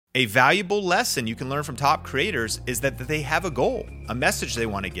A valuable lesson you can learn from top creators is that they have a goal, a message they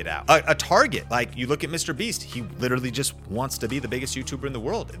want to get out, a target. Like you look at Mr. Beast, he literally just wants to be the biggest YouTuber in the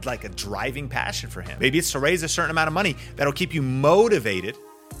world. It's like a driving passion for him. Maybe it's to raise a certain amount of money that'll keep you motivated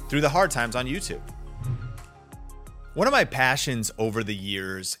through the hard times on YouTube. One of my passions over the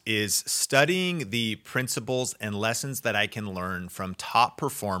years is studying the principles and lessons that I can learn from top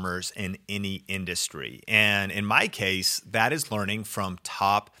performers in any industry. And in my case, that is learning from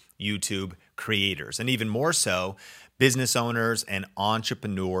top YouTube creators, and even more so, business owners and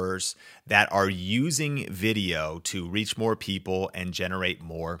entrepreneurs that are using video to reach more people and generate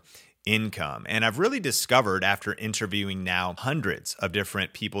more income. And I've really discovered after interviewing now hundreds of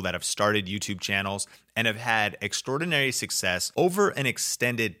different people that have started YouTube channels and have had extraordinary success over an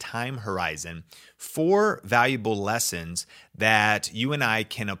extended time horizon, 4 valuable lessons that you and I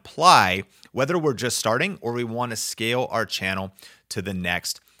can apply whether we're just starting or we want to scale our channel to the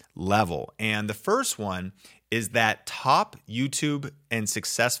next level. And the first one is that top YouTube and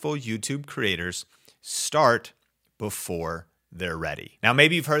successful YouTube creators start before they're ready. Now,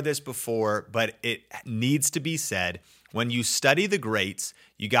 maybe you've heard this before, but it needs to be said. When you study the greats,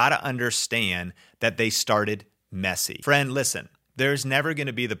 you got to understand that they started messy. Friend, listen, there's never going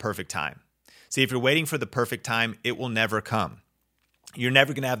to be the perfect time. See, if you're waiting for the perfect time, it will never come. You're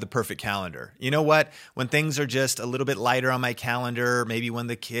never going to have the perfect calendar. You know what? When things are just a little bit lighter on my calendar, maybe when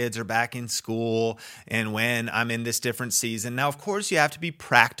the kids are back in school and when I'm in this different season. Now, of course, you have to be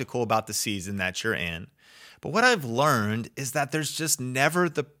practical about the season that you're in. But what I've learned is that there's just never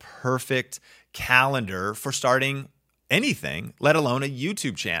the perfect calendar for starting anything, let alone a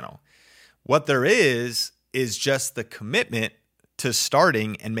YouTube channel. What there is just the commitment to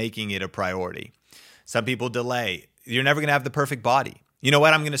starting and making it a priority. Some people delay. You're never going to have the perfect body. You know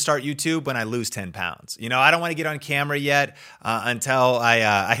what? I'm going to start YouTube when I lose 10 pounds. You know, I don't want to get on camera yet until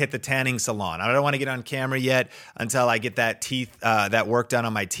I hit the tanning salon. I don't want to get on camera yet until I get that work done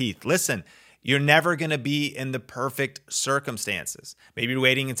on my teeth. Listen, you're never going to be in the perfect circumstances. Maybe you're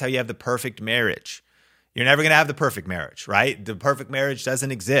waiting until you have the perfect marriage. You're never going to have the perfect marriage, right? The perfect marriage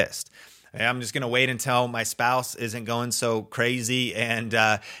doesn't exist. I'm just going to wait until my spouse isn't going so crazy and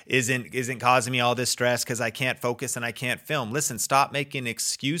isn't causing me all this stress because I can't focus and I can't film. Listen, stop making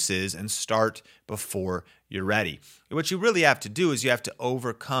excuses and start before you're ready. What you really have to do is you have to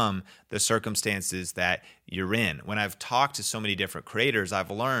overcome the circumstances that you're in. When I've talked to so many different creators,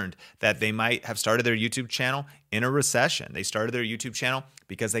 I've learned that they might have started their YouTube channel in a recession. They started their YouTube channel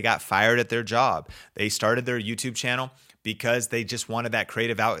because they got fired at their job. They started their YouTube channel because they just wanted that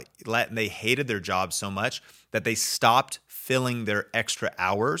creative outlet and they hated their job so much that they stopped filling their extra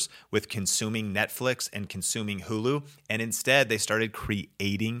hours with consuming Netflix and consuming Hulu. And instead, they started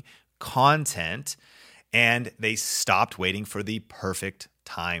creating content and they stopped waiting for the perfect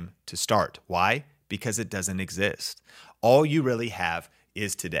time to start. Why? Because it doesn't exist. All you really have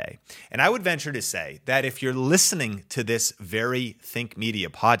is today. And I would venture to say that if you're listening to this very Think Media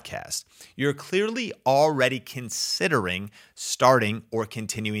podcast, you're clearly already considering starting or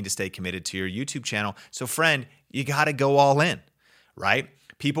continuing to stay committed to your YouTube channel. So friend, you got to go all in, right?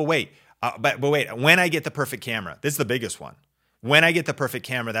 People wait. But wait, when I get the perfect camera, this is the biggest one. When I get the perfect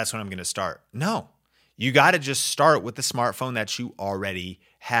camera, that's when I'm going to start. No, you got to just start with the smartphone that you already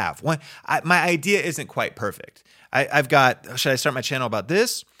have. My idea isn't quite perfect. I've got, should I start my channel about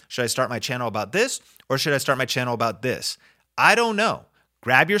this? Should I start my channel about this? Or should I start my channel about this? I don't know.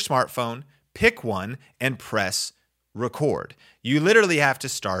 Grab your smartphone, pick one, and press record. You literally have to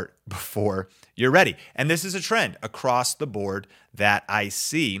start before you're ready. And this is a trend across the board that I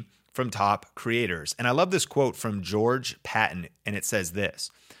see from top creators. And I love this quote from George Patton, and it says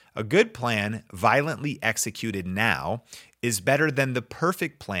this: "A good plan violently executed now is better than the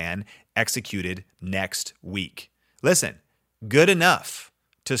perfect plan executed next week." Listen, good enough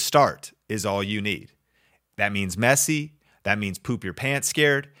to start is all you need. That means messy. That means poop your pants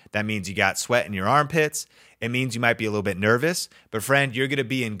scared. That means you got sweat in your armpits. It means you might be a little bit nervous. But friend, you're going to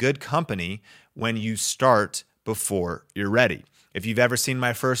be in good company when you start before you're ready. If you've ever seen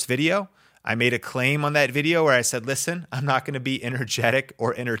my first video, I made a claim on that video where I said, listen, I'm not going to be energetic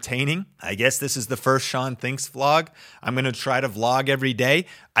or entertaining. I guess this is the first Sean Thinks vlog. I'm going to try to vlog every day.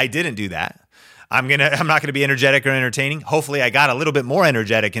 I didn't do that. I'm not going to be energetic or entertaining. Hopefully I got a little bit more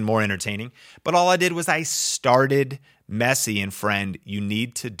energetic and more entertaining. But all I did was I started messy. And friend, you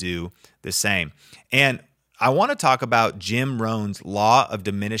need to do the same. And I want to talk about Jim Rohn's law of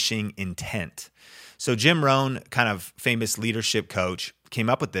diminishing intent. So Jim Rohn, kind of famous leadership coach, came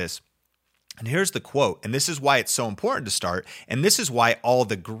up with this. And here's the quote. And this is why it's so important to start. And this is why all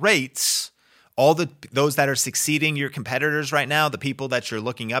the greats all those that are succeeding, your competitors right now, the people that you're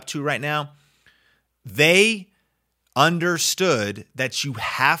looking up to right now, they understood that you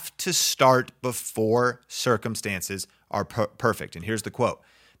have to start before circumstances are perfect. And here's the quote.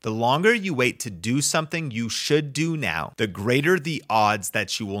 The longer you wait to do something you should do now, the greater the odds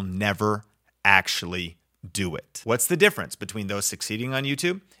that you will never actually do it. What's the difference between those succeeding on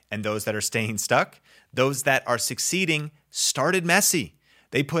YouTube and those that are staying stuck? Those that are succeeding started messy.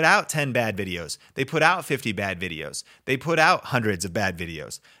 They put out 10 bad videos. They put out 50 bad videos. They put out hundreds of bad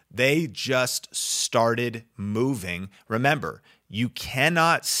videos. They just started moving. Remember, you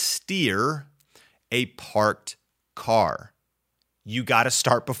cannot steer a parked car. You got to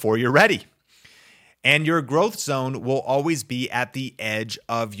start before you're ready. And your growth zone will always be at the edge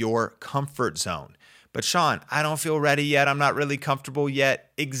of your comfort zone. But Sean, I don't feel ready yet. I'm not really comfortable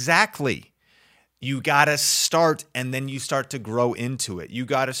yet. Exactly. You got to start, and then you start to grow into it. You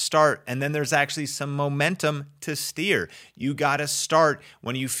got to start, and then there's actually some momentum to steer. You got to start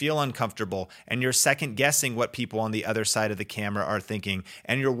when you feel uncomfortable, and you're second guessing what people on the other side of the camera are thinking,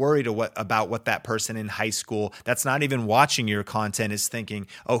 and you're worried about what that person in high school that's not even watching your content is thinking.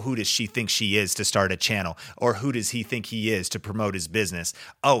 Oh, who does she think she is to start a channel? Or who does he think he is to promote his business?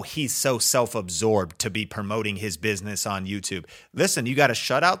 Oh, he's so self-absorbed to be promoting his business on YouTube. Listen, you got to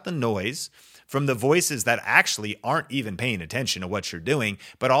shut out the noise from the voices that actually aren't even paying attention to what you're doing,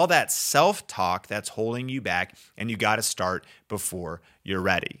 but all that self-talk that's holding you back, and you got to start before you're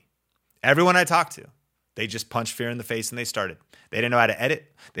ready. Everyone I talked to, they just punched fear in the face and they started. They didn't know how to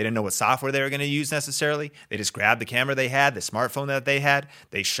edit. They didn't know what software they were going to use necessarily. They just grabbed the camera they had, the smartphone that they had.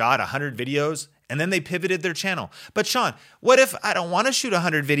 They shot 100 videos, and then they pivoted their channel. But Sean, what if I don't want to shoot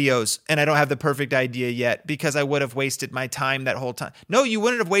 100 videos and I don't have the perfect idea yet because I would have wasted my time that whole time? No, you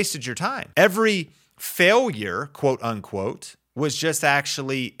wouldn't have wasted your time. Every failure, quote unquote, was just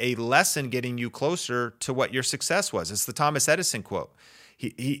actually a lesson getting you closer to what your success was. It's the Thomas Edison quote.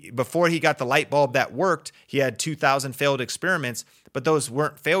 He before he got the light bulb that worked, he had 2,000 failed experiments, but those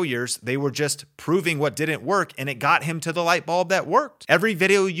weren't failures. They were just proving what didn't work, and it got him to the light bulb that worked. Every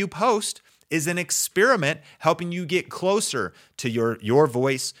video you post is an experiment helping you get closer to your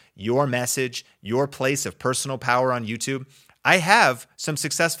voice, your message, your place of personal power on YouTube. I have some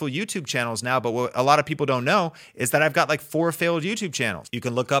successful YouTube channels now, but what a lot of people don't know is that I've got like 4 failed YouTube channels. You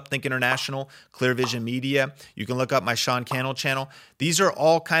can look up Think International, Clear Vision Media. You can look up my Sean Cannell channel. These are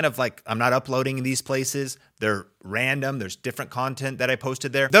all kind of like, I'm not uploading in these places. They're random. There's different content that I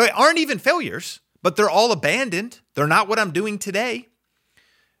posted there. They aren't even failures, but they're all abandoned. They're not what I'm doing today.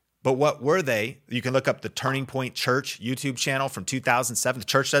 But what were they? You can look up the Turning Point Church YouTube channel from 2007. The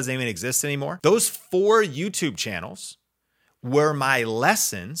church doesn't even exist anymore. Those 4 YouTube channels were my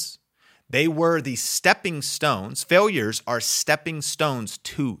lessons. They were the stepping stones. Failures are stepping stones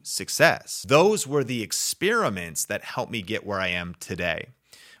to success. Those were the experiments that helped me get where I am today.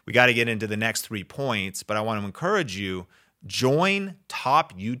 We got to get into the next 3 points, but I want to encourage you, join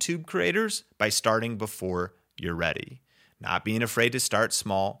top YouTube creators by starting before you're ready. Not being afraid to start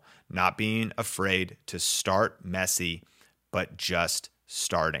small, not being afraid to start messy, but just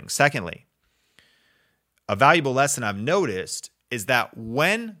starting. Secondly, a valuable lesson I've noticed is that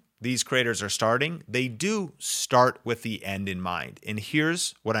when these creators are starting, they do start with the end in mind. And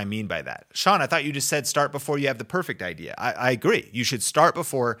here's what I mean by that. Sean, I thought you just said start before you have the perfect idea. I agree. You should start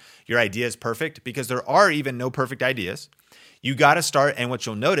before your idea is perfect, because there are even no perfect ideas. You got to start, and what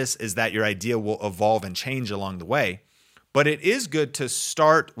you'll notice is that your idea will evolve and change along the way. But it is good to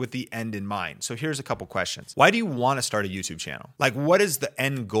start with the end in mind. So here's a couple questions. Why do you want to start a YouTube channel? Like, what is the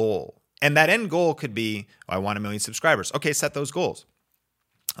end goal? And that end goal could be, I want 1 million subscribers. Okay, set those goals.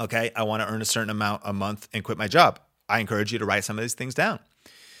 Okay, I want to earn a certain amount a month and quit my job. I encourage you to write some of these things down.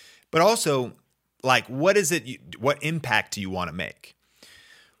 But also, like, what is it? What impact do you want to make?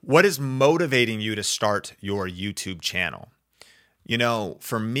 What is motivating you to start your YouTube channel? You know,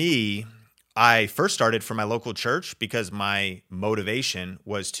 for me, I first started for my local church because my motivation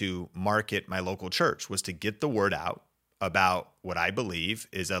was to market my local church, was to get the word out about what I believe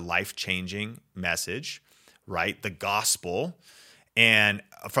is a life-changing message, right? The gospel. And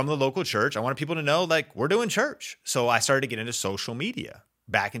from the local church, I wanted people to know, like, we're doing church. So I started to get into social media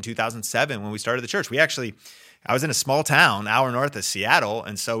back in 2007 when we started the church. I was in a small town, an hour north of Seattle.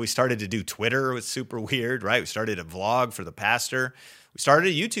 And so we started to do Twitter. It was super weird, right? We started a vlog for the pastor. We started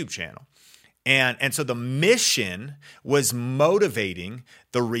a YouTube channel. And so the mission was motivating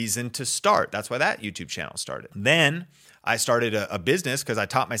the reason to start. That's why that YouTube channel started. Then I started a business because I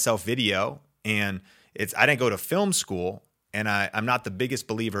taught myself video, and I didn't go to film school. And I'm not the biggest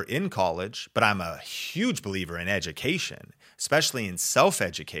believer in college, but I'm a huge believer in education, especially in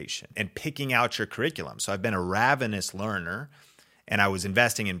self-education and picking out your curriculum. So I've been a ravenous learner, and I was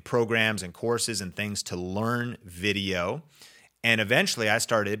investing in programs and courses and things to learn video. And eventually I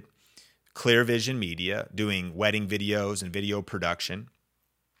started Clear Vision Media, doing wedding videos and video production.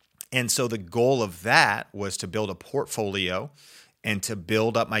 And so the goal of that was to build a portfolio and to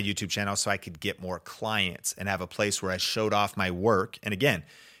build up my YouTube channel so I could get more clients and have a place where I showed off my work. And again,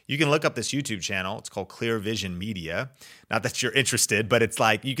 you can look up this YouTube channel. It's called Clear Vision Media. Not that you're interested, but it's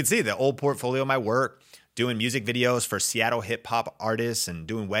like you can see the old portfolio of my work, doing music videos for Seattle hip hop artists and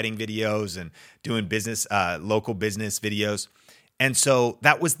doing wedding videos and doing business, local business videos. And so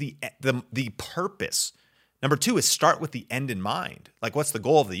that was the purpose. Number two is start with the end in mind. Like, what's the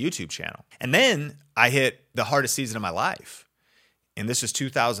goal of the YouTube channel? And then I hit the hardest season of my life. And this was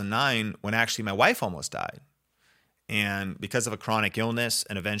 2009 when actually my wife almost died. And because of a chronic illness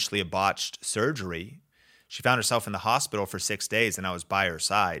and eventually a botched surgery, she found herself in the hospital for 6 days, and I was by her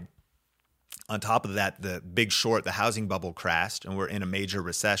side. On top of that, the Big Short, the housing bubble crashed, and we're in a major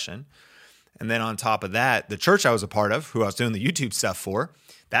recession. And then on top of that, the church I was a part of, who I was doing the YouTube stuff for,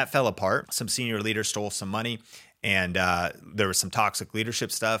 that fell apart. Some senior leaders stole some money, and there was some toxic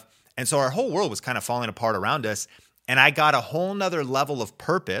leadership stuff. And so our whole world was kind of falling apart around us. And I got a whole nother level of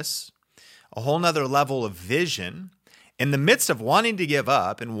purpose, a whole nother level of vision in the midst of wanting to give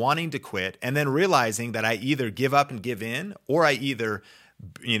up and wanting to quit, and then realizing that I either give up and give in, or I either,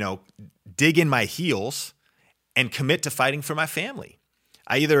 dig in my heels and commit to fighting for my family.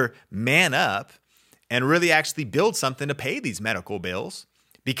 I either man up and really actually build something to pay these medical bills,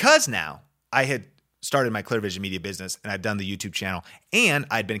 because now I had started my Clear Vision Media business, and I've done the YouTube channel, and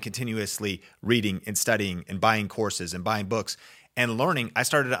I'd been continuously reading and studying and buying courses and buying books and learning. I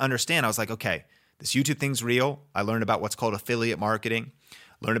started to understand. I was like, okay, this YouTube thing's real. I learned about what's called affiliate marketing,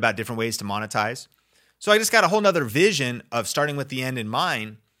 learned about different ways to monetize. So I just got a whole nother vision of starting with the end in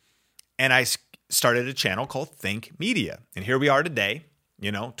mind, and I started a channel called Think Media. And here we are today,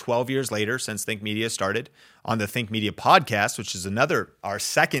 12 years later since Think Media started, on the Think Media podcast, which is our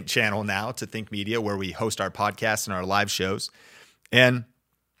second channel now to Think Media, where we host our podcasts and our live shows. And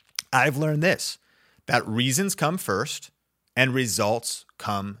I've learned this, that reasons come first and results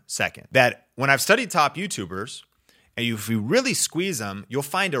come second. That when I've studied top YouTubers, and if you really squeeze them, you'll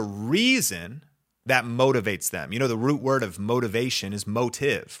find a reason that motivates them. The root word of motivation is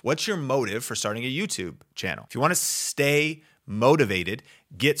motive. What's your motive for starting a YouTube channel? If you want to stay motivated,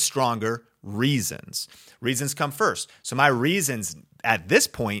 get stronger, reasons. Reasons come first. So my reasons at this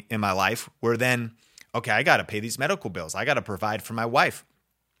point in my life were then, okay, I got to pay these medical bills. I got to provide for my wife.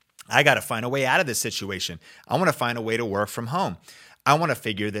 I got to find a way out of this situation. I want to find a way to work from home. I want to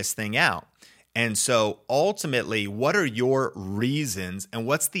figure this thing out. And so ultimately, what are your reasons, and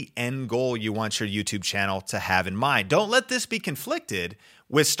what's the end goal you want your YouTube channel to have in mind? Don't let this be conflicted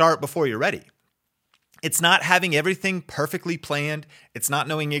with start before you're ready. It's not having everything perfectly planned. It's not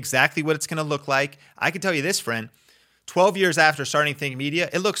knowing exactly what it's going to look like. I can tell you this, friend, 12 years after starting Think Media,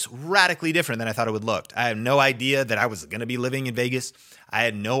 it looks radically different than I thought it would look. I had no idea that I was going to be living in Vegas. I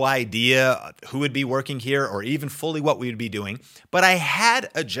had no idea who would be working here or even fully what we would be doing. But I had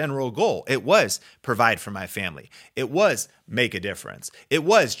a general goal. It was provide for my family. It was make a difference. It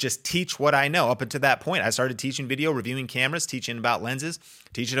was just teach what I know. Up until that point, I started teaching video, reviewing cameras, teaching about lenses,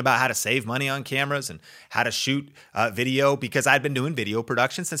 teaching about how to save money on cameras and how to shoot video, because I'd been doing video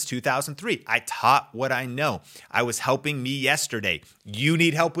production since 2003. I taught what I know. I was helping me yesterday. You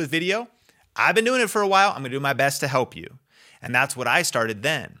need help with video? I've been doing it for a while. I'm going to do my best to help you. And that's what I started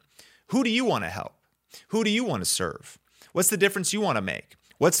then. Who do you want to help? Who do you want to serve? What's the difference you want to make?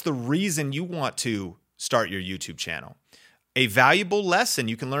 What's the reason you want to start your YouTube channel? A valuable lesson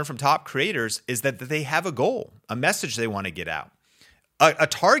you can learn from top creators is that they have a goal, a message they want to get out, a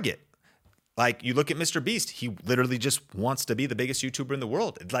target. Like you look at Mr. Beast, he literally just wants to be the biggest YouTuber in the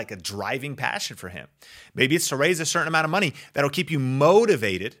world. It's like a driving passion for him. Maybe it's to raise a certain amount of money that'll keep you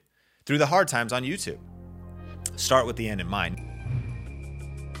motivated through the hard times on YouTube. Start with the end in mind.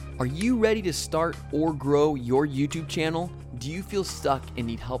 Are you ready to start or grow your YouTube channel? Do you feel stuck and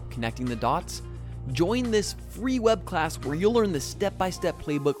need help connecting the dots? Join this free web class where you'll learn the step-by-step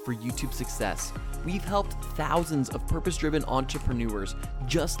playbook for YouTube success. We've helped thousands of purpose-driven entrepreneurs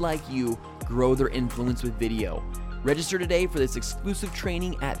just like you grow their influence with video. Register today for this exclusive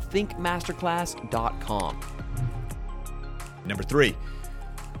training at thinkmasterclass.com. Number 3,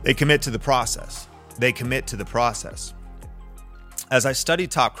 they commit to the process. They commit to the process. As I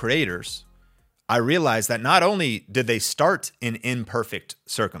studied top creators, I realized that not only did they start in imperfect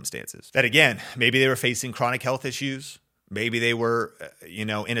circumstances, that again, maybe they were facing chronic health issues, Maybe they were, in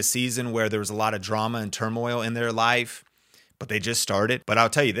a season where there was a lot of drama and turmoil in their life, but they just started. But I'll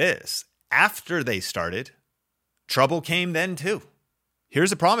tell you this, after they started, trouble came then too.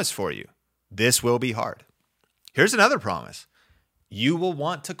 Here's a promise for you. This will be hard. Here's another promise. You will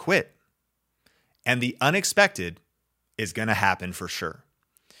want to quit. And the unexpected is going to happen for sure.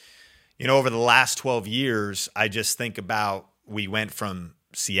 Over the last 12 years, I just think about, we went from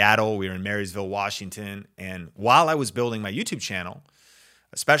Seattle, we were in Marysville, Washington. And while I was building my YouTube channel,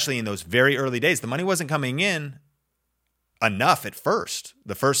 especially in those very early days, the money wasn't coming in enough at first.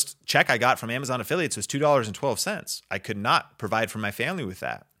 The first check I got from Amazon affiliates was $2.12. I could not provide for my family with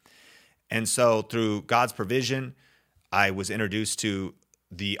that. And so through God's provision, I was introduced to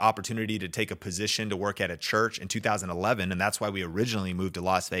the opportunity to take a position to work at a church in 2011. And that's why we originally moved to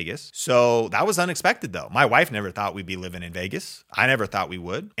Las Vegas. So that was unexpected though. My wife never thought we'd be living in Vegas. I never thought we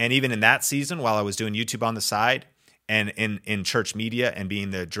would. And even in that season, while I was doing YouTube on the side and in church media and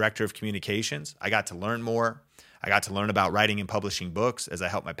being the director of communications, I got to learn more. I got to learn about writing and publishing books as I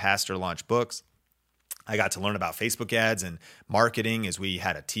helped my pastor launch books. I got to learn about Facebook ads and marketing as we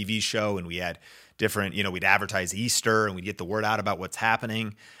had a TV show and we had different, we'd advertise Easter and we'd get the word out about what's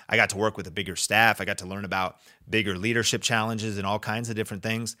happening. I got to work with a bigger staff. I got to learn about bigger leadership challenges and all kinds of different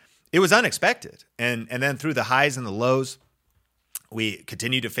things. It was unexpected. And then through the highs and the lows, we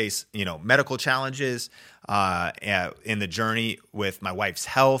continued to face, medical challenges in the journey with my wife's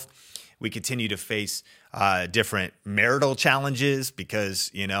health. We continue to face different marital challenges because,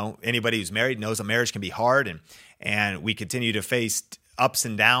 anybody who's married knows a marriage can be hard. And we continue to face ups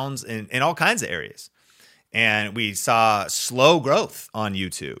and downs in all kinds of areas. And we saw slow growth on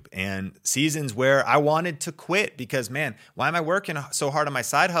YouTube and seasons where I wanted to quit because, man, why am I working so hard on my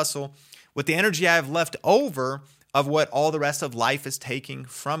side hustle with the energy I have left over of what all the rest of life is taking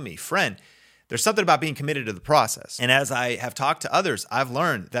from me? Friend, there's something about being committed to the process. And as I have talked to others, I've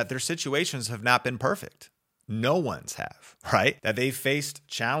learned that their situations have not been perfect. No one's have, right? That they've faced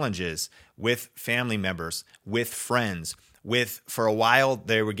challenges with family members, with friends, for a while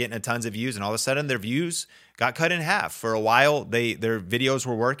they were getting tons of views and all of a sudden their views got cut in half. For a while their videos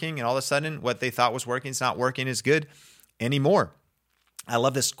were working and all of a sudden what they thought was working is not working as good anymore. I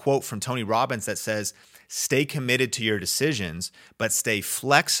love this quote from Tony Robbins that says, "Stay committed to your decisions, but stay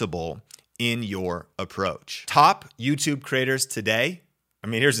flexible in your approach." Top YouTube creators today,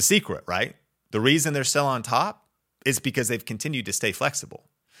 here's the secret, right? The reason they're still on top is because they've continued to stay flexible.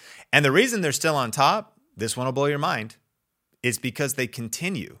 And the reason they're still on top, this one will blow your mind, is because they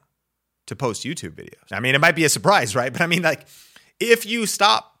continue to post YouTube videos. It might be a surprise, right? But if you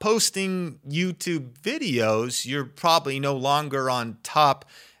stop posting YouTube videos, you're probably no longer on top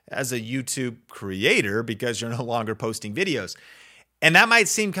as a YouTube creator because you're no longer posting videos. And that might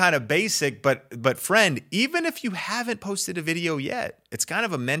seem kind of basic, but friend, even if you haven't posted a video yet, it's kind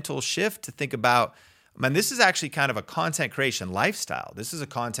of a mental shift to think about, this is actually kind of a content creation lifestyle. This is a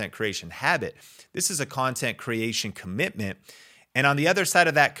content creation habit. This is a content creation commitment. And on the other side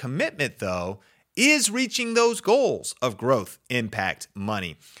of that commitment, though, is reaching those goals of growth, impact,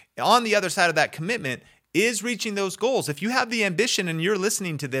 money. On the other side of that commitment is reaching those goals. If you have the ambition and you're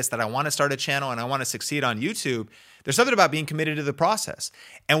listening to this, that I want to start a channel and I want to succeed on YouTube, there's something about being committed to the process.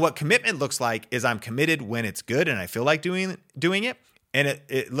 And what commitment looks like is I'm committed when it's good and I feel like doing it. And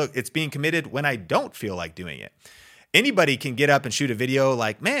it's being committed when I don't feel like doing it. Anybody can get up and shoot a video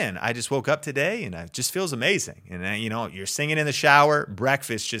like, man, I just woke up today and it just feels amazing. And you're singing in the shower,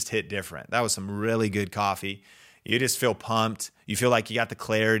 breakfast just hit different. That was some really good coffee. You just feel pumped. You feel like you got the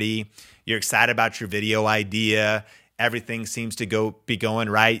clarity. You're excited about your video idea. Everything seems to be going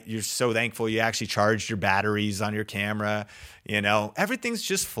right. You're so thankful you actually charged your batteries on your camera. Everything's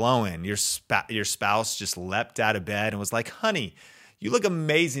just flowing. Your spouse just leapt out of bed and was like, honey, you look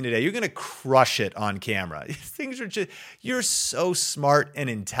amazing today. You're going to crush it on camera. You're so smart and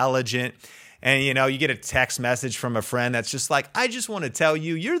intelligent. And, you get a text message from a friend that's just like, I just want to tell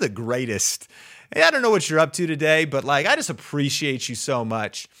you, you're the greatest. Hey, I don't know what you're up to today, but I just appreciate you so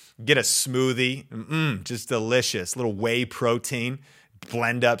much. Get a smoothie, just delicious. Little whey protein,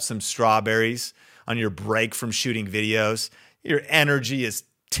 blend up some strawberries on your break from shooting videos. Your energy is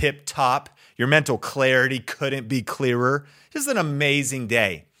tip top. Your mental clarity couldn't be clearer. Just an amazing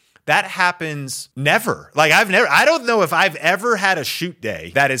day. That happens never. I don't know if I've ever had a shoot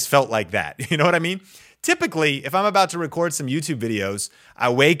day that has felt like that. You know what I mean? Typically, if I'm about to record some YouTube videos, I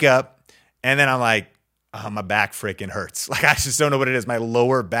wake up and then I'm like, oh, my back freaking hurts. I just don't know what it is. My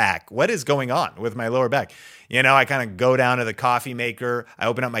lower back. What is going on with my lower back? I kind of go down to the coffee maker. I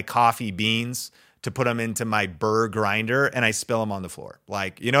open up my coffee beans to put them into my burr grinder and I spill them on the floor.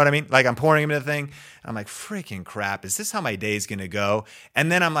 Like, you know what I mean? Like I'm pouring them into the thing. And I'm like, freaking crap. Is this how my day is going to go?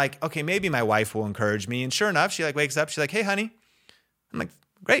 And then I'm like, okay, maybe my wife will encourage me. And sure enough, she like wakes up. She's like, hey, honey. I'm like,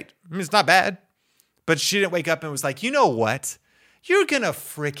 great. I mean, it's not bad. But she didn't wake up and was like, you know what? You're going to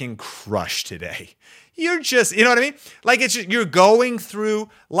freaking crush today. You're just, you know what I mean? Like it's just, you're going through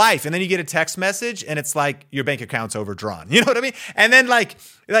life and then you get a text message and it's like your bank account's overdrawn. You know what I mean? And then like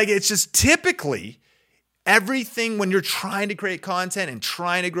it's just typically everything when you're trying to create content and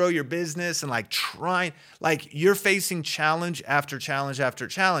trying to grow your business and like you're facing challenge after challenge after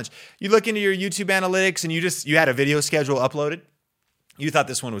challenge. You look into your YouTube analytics and you had a video schedule uploaded. You thought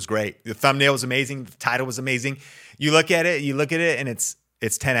this one was great. The thumbnail was amazing. The title was amazing. You look at it and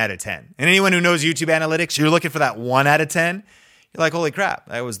it's 10 out of 10. And anyone who knows YouTube analytics, you're looking for that 1 out of 10. You're like, holy crap,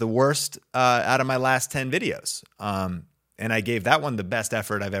 that was the worst out of my last 10 videos. And I gave that one the best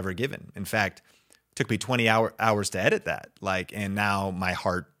effort I've ever given. In fact, it took me 20 hours to edit that. And now my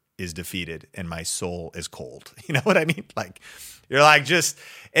heart is defeated and my soul is cold. You know what I mean? You're like,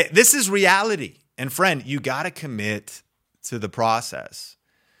 this is reality. And friend, you got to commit to the process.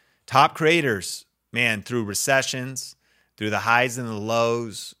 Top creators, man, through recessions, through the highs and the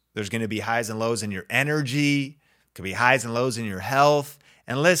lows, there's going to be highs and lows in your energy, could be highs and lows in your health.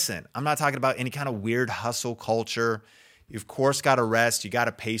 And listen, I'm not talking about any kind of weird hustle culture. You, of course, got to rest. You got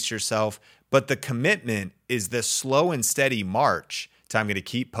to pace yourself. But the commitment is the slow and steady march to I'm going to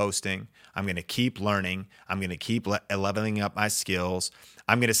keep posting. I'm going to keep learning. I'm going to keep leveling up my skills.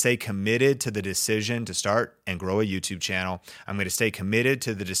 I'm going to stay committed to the decision to start and grow a YouTube channel. I'm going to stay committed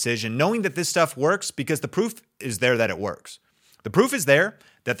to the decision, knowing that this stuff works because the proof is there that it works. The proof is there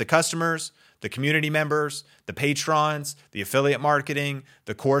that the customers, the community members, the patrons, the affiliate marketing,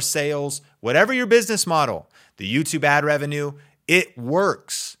 the course sales, whatever your business model, the YouTube ad revenue, it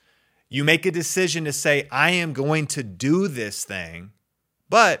works. You make a decision to say, I am going to do this thing,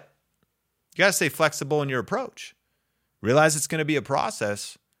 but you got to stay flexible in your approach. Realize it's going to be a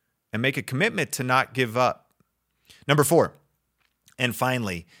process and make a commitment to not give up. Number 4, and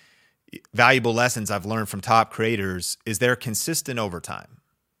finally, valuable lessons I've learned from top creators is they're consistent over time.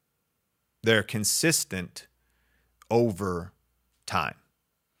 They're consistent over time.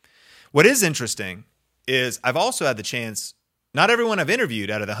 What is interesting is I've also had the chance, not everyone I've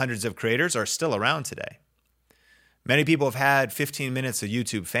interviewed out of the hundreds of creators are still around today. Many people have had 15 minutes of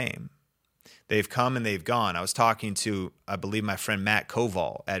YouTube fame. They've come and they've gone. I was talking to, I believe, my friend Matt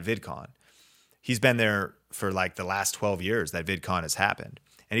Koval at VidCon. He's been there for like the last 12 years that VidCon has happened.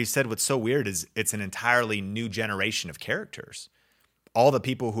 And he said what's so weird is it's an entirely new generation of characters. All the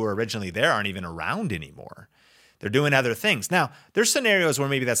people who were originally there aren't even around anymore. They're doing other things. Now, there's scenarios where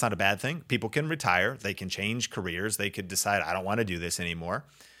maybe that's not a bad thing. People can retire. They can change careers. They could decide, I don't want to do this anymore.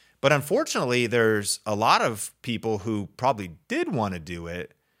 But unfortunately, there's a lot of people who probably did want to do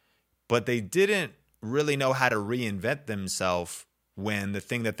it, but they didn't really know how to reinvent themselves when the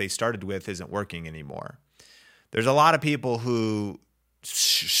thing that they started with isn't working anymore. There's a lot of people who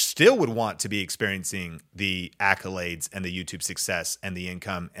still would want to be experiencing the accolades and the YouTube success and the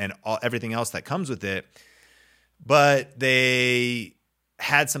income and everything else that comes with it, but they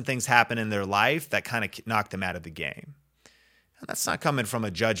had some things happen in their life that kind of knocked them out of the game. And that's not coming from a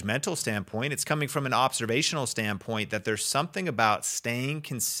judgmental standpoint. It's coming from an observational standpoint that there's something about staying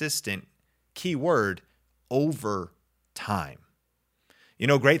consistent, keyword, over time. You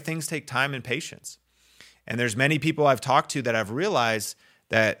know, great things take time and patience. And there's many people I've talked to that I've realized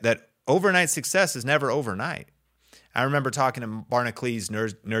that overnight success is never overnight. I remember talking to Barnacules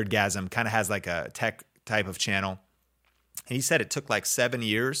Nerdgasm, kind of has like a tech type of channel. And he said it took like 7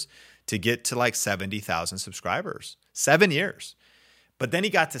 years to get to like 70,000 subscribers. 7 years. But then he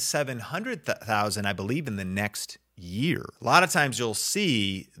got to 700,000, I believe, in the next year. A lot of times you'll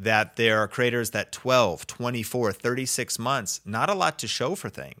see that there are creators that 12, 24, 36 months, not a lot to show for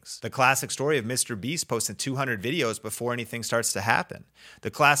things. The classic story of Mr. Beast posting 200 videos before anything starts to happen.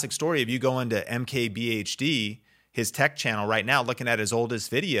 The classic story of you go into MKBHD, his tech channel right now, looking at his oldest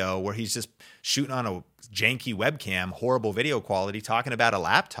video where he's just shooting on a janky webcam, horrible video quality, talking about a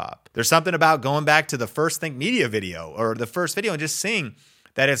laptop. There's something about going back to the first Think Media video or the first video and just seeing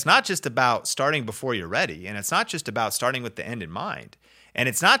that it's not just about starting before you're ready, and it's not just about starting with the end in mind. And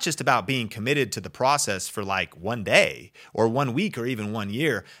it's not just about being committed to the process for like 1 day or 1 week or even 1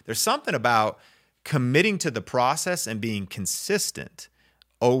 year. There's something about committing to the process and being consistent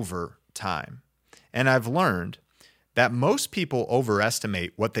over time. And I've learned that most people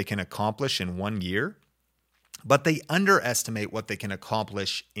overestimate what they can accomplish in 1 year, but they underestimate what they can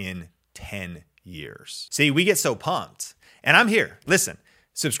accomplish in 10 years. See, we get so pumped. And I'm here. Listen,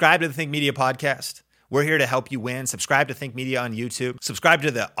 Subscribe to the Think Media podcast. We're here to help you win. Subscribe to Think Media on YouTube. Subscribe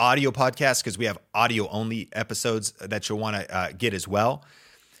to the audio podcast because we have audio-only episodes that you'll want to get as well.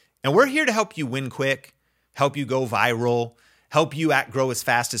 And we're here to help you win quick, help you go viral, help you grow as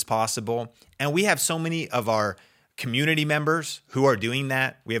fast as possible. And we have so many of our community members who are doing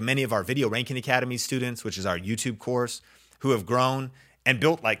that. We have many of our Video Ranking Academy students, which is our YouTube course, who have grown and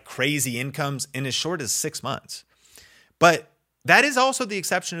built like crazy incomes in as short as 6 months. But that is also the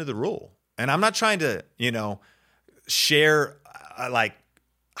exception to the rule. And I'm not trying to, share like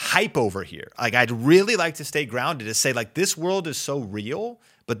hype over here. Like I'd really like to stay grounded to say like this world is so real,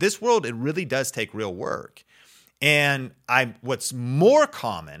 but this world, it really does take real work. And what's more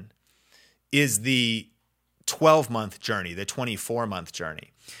common is the 12-month journey, the 24-month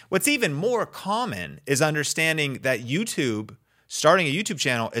journey. What's even more common is understanding that starting a YouTube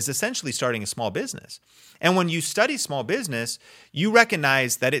channel is essentially starting a small business. And when you study small business, you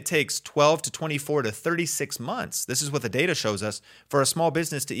recognize that it takes 12 to 24 to 36 months. This is what the data shows us for a small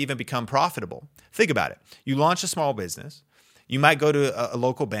business to even become profitable. Think about it. You launch a small business. You might go to a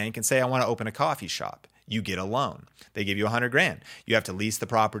local bank and say, I want to open a coffee shop. You get a loan. They give you $100,000. You have to lease the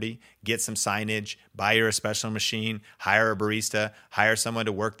property, get some signage, buy your espresso machine, hire a barista, hire someone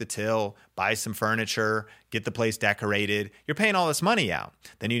to work the till, buy some furniture, get the place decorated. You're paying all this money out.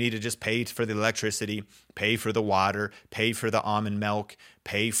 Then you need to just pay for the electricity, pay for the water, pay for the almond milk,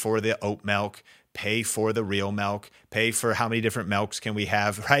 pay for the oat milk, pay for the real milk, pay for how many different milks can we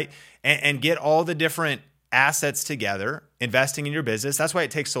have, right? And get all the different assets together, investing in your business. That's why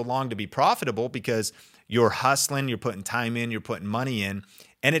it takes so long to be profitable, because you're hustling, you're putting time in, you're putting money in,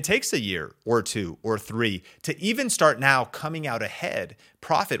 and it takes a year or 2 or 3 to even start now coming out ahead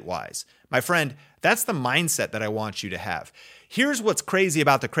profit-wise. My friend, that's the mindset that I want you to have. Here's what's crazy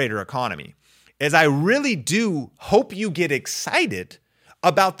about the creator economy is I really do hope you get excited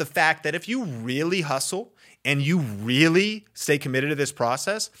about the fact that if you really hustle and you really stay committed to this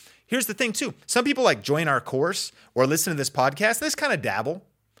process, here's the thing too. Some people like join our course or listen to this podcast, and this kind of dabble.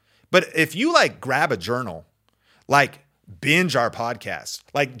 But if you like grab a journal, like binge our podcast,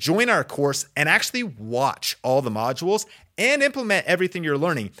 like join our course and actually watch all the modules and implement everything you're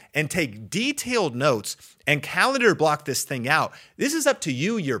learning and take detailed notes and calendar block this thing out, this is up to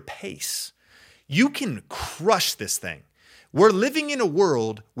you, your pace. You can crush this thing. We're living in a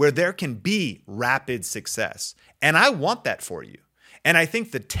world where there can be rapid success. And I want that for you. And I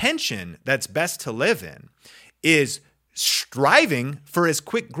think the tension that's best to live in is striving for as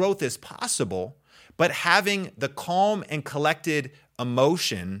quick growth as possible, but having the calm and collected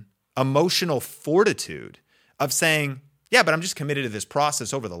emotional fortitude of saying, yeah, but I'm just committed to this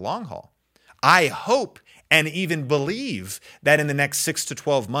process over the long haul. I hope and even believe that in the next 6 to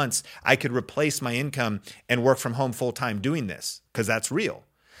 12 months, I could replace my income and work from home full-time doing this, because that's real.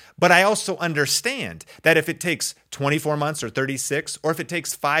 But I also understand that if it takes 24 months or 36, or if it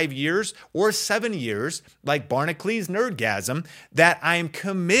takes 5 years or 7 years, like Barnacules Nerdgasm, that I'm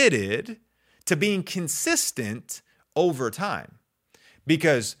committed to being consistent over time.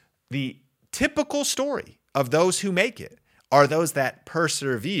 Because the typical story of those who make it are those that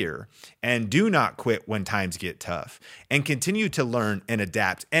persevere and do not quit when times get tough and continue to learn and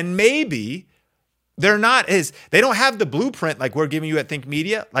adapt. And maybe they don't have the blueprint like we're giving you at Think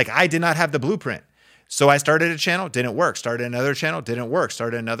Media. Like I did not have the blueprint. So I started a channel, didn't work. Started another channel, didn't work.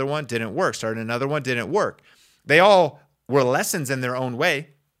 Started another one, didn't work. Started another one, didn't work. They all were lessons in their own way.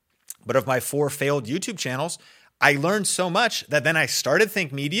 But of my 4 failed YouTube channels, I learned so much that then I started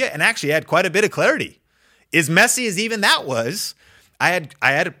Think Media and actually had quite a bit of clarity. As messy as even that was, I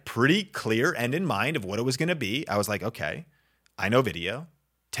had a pretty clear end in mind of what it was going to be. I was like, okay, I know video.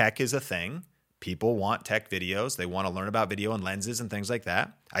 Tech is a thing. People want tech videos. They want to learn about video and lenses and things like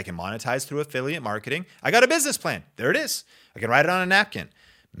that. I can monetize through affiliate marketing. I got a business plan. There it is. I can write it on a napkin.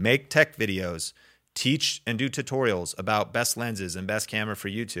 Make tech videos. Teach and do tutorials about best lenses and best camera for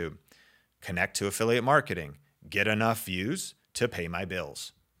YouTube. Connect to affiliate marketing. Get enough views to pay my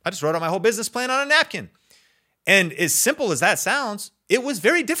bills. I just wrote out my whole business plan on a napkin. And as simple as that sounds, it was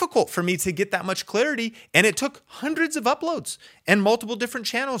very difficult for me to get that much clarity, and it took hundreds of uploads and multiple different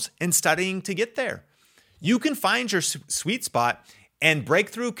channels and studying to get there. You can find your sweet spot, and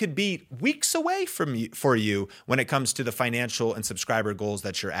breakthrough could be weeks away for you when it comes to the financial and subscriber goals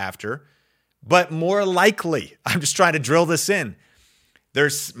that you're after. But more likely, I'm just trying to drill this in,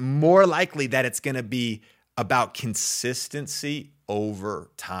 there's more likely that it's going to be about consistency over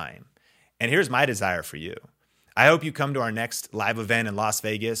time. And here's my desire for you. I hope you come to our next live event in Las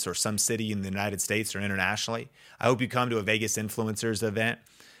Vegas or some city in the United States or internationally. I hope you come to a Vegas Influencers event.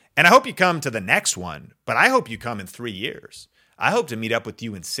 And I hope you come to the next one, but I hope you come in 3 years. I hope to meet up with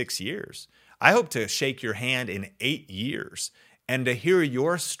you in 6 years. I hope to shake your hand in 8 years and to hear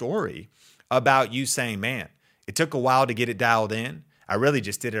your story about you saying, man, it took a while to get it dialed in. I really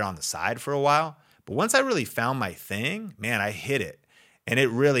just did it on the side for a while. But once I really found my thing, man, I hit it. And it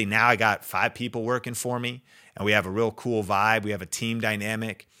really, now I got 5 people working for me and we have a real cool vibe. We have a team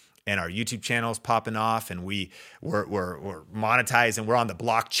dynamic and our YouTube channel is popping off and we're monetizing. We're on the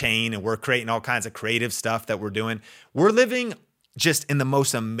blockchain and we're creating all kinds of creative stuff that we're doing. We're living just in the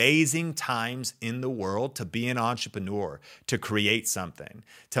most amazing times in the world to be an entrepreneur, to create something,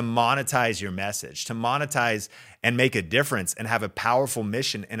 to monetize your message, to monetize and make a difference and have a powerful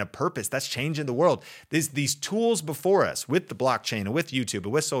mission and a purpose that's changing the world. These tools before us with the blockchain and with YouTube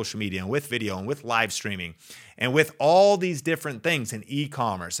and with social media and with video and with live streaming and with all these different things and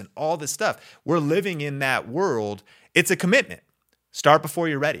e-commerce and all this stuff, we're living in that world. It's a commitment. Start before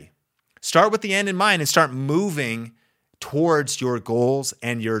you're ready. Start with the end in mind and start moving towards your goals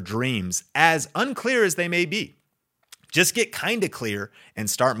and your dreams, as unclear as they may be. Just get kind of clear and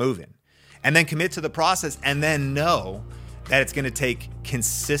start moving. And then commit to the process and then know that it's going to take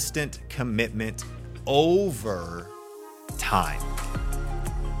consistent commitment over time.